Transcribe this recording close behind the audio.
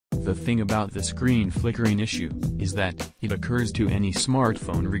The thing about the screen flickering issue is that it occurs to any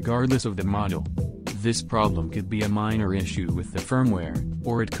smartphone regardless of the model. This problem could be a minor issue with the firmware,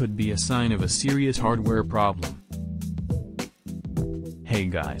 or it could be a sign of a serious hardware problem. Hey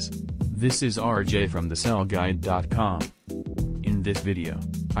guys, this is RJ from thecellguide.com. In this video,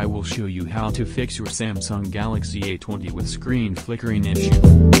 I will show you how to fix your Samsung Galaxy A20 with screen flickering issue.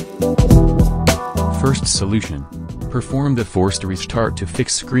 First solution: perform the forced restart to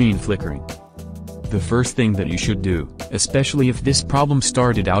fix screen flickering. The first thing that you should do, especially if this problem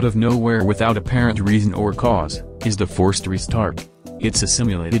started out of nowhere without apparent reason or cause, is the forced restart. It's a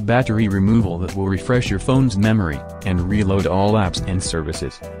simulated battery removal that will refresh your phone's memory and reload all apps and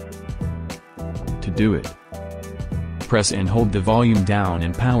services. To do it, press and hold the volume down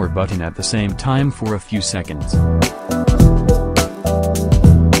and power button at the same time for a few seconds.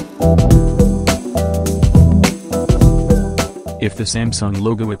 If the Samsung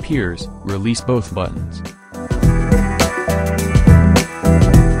logo appears, release both buttons.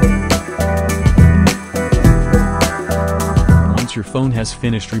 Once your phone has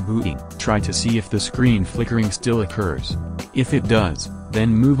finished rebooting, try to see if the screen flickering still occurs. If it does,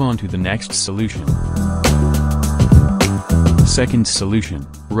 then move on to the next solution. Second solution: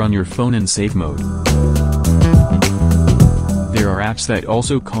 run your phone in safe mode. There are apps that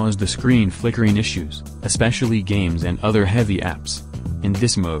also cause the screen flickering issues, especially games and other heavy apps. In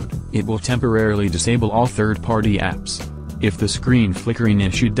this mode, it will temporarily disable all third-party apps. If the screen flickering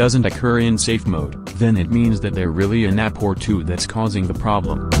issue doesn't occur in safe mode, then it means that there's really an app or two that's causing the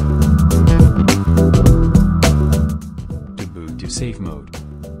problem. To boot to safe mode,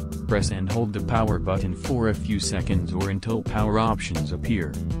 press and hold the power button for a few seconds or until power options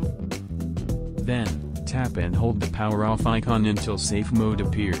appear. Then, tap and hold the power off icon until safe mode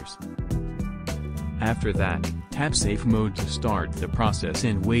appears. After that, tap safe mode to start the process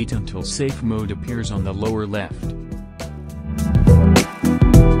and wait until safe mode appears on the lower left. If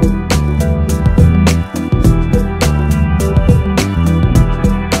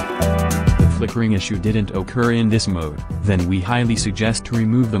the flickering issue didn't occur in this mode, then we highly suggest to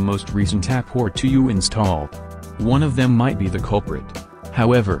remove the most recent app or two you installed. One of them might be the culprit.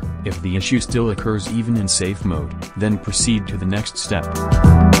 However, if the issue still occurs even in safe mode, then proceed to the next step.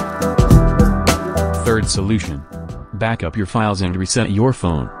 Third solution: back up your files and reset your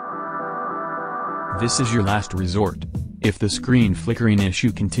phone. This is your last resort. If the screen flickering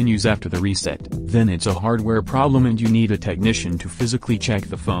issue continues after the reset, then it's a hardware problem and you need a technician to physically check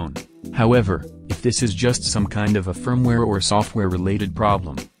the phone. However, if this is just some kind of a firmware or software-related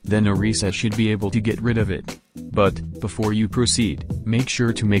problem, then a reset should be able to get rid of it. But, before you proceed, make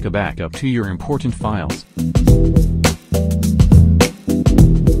sure to make a backup to your important files.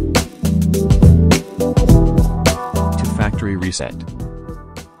 To factory reset,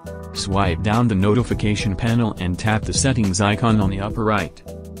 swipe down the notification panel and tap the settings icon on the upper right.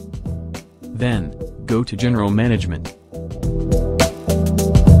 Then, go to General Management.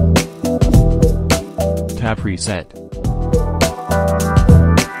 Tap Reset.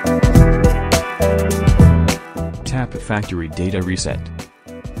 Tap Factory Data Reset.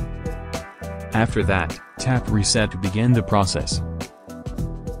 After that, tap Reset to begin the process.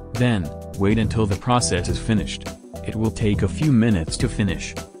 Then, wait until the process is finished. It will take a few minutes to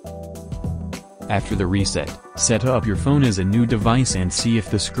finish. After the reset, set up your phone as a new device and see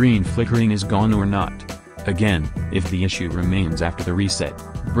if the screen flickering is gone or not. Again, if the issue remains after the reset,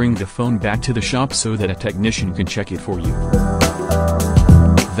 bring the phone back to the shop so that a technician can check it for you.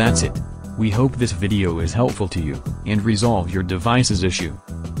 That's it. We hope this video is helpful to you, and resolve your device's issue.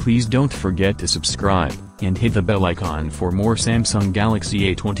 Please don't forget to subscribe, and hit the bell icon for more Samsung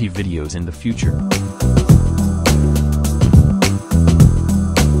Galaxy A20 videos in the future.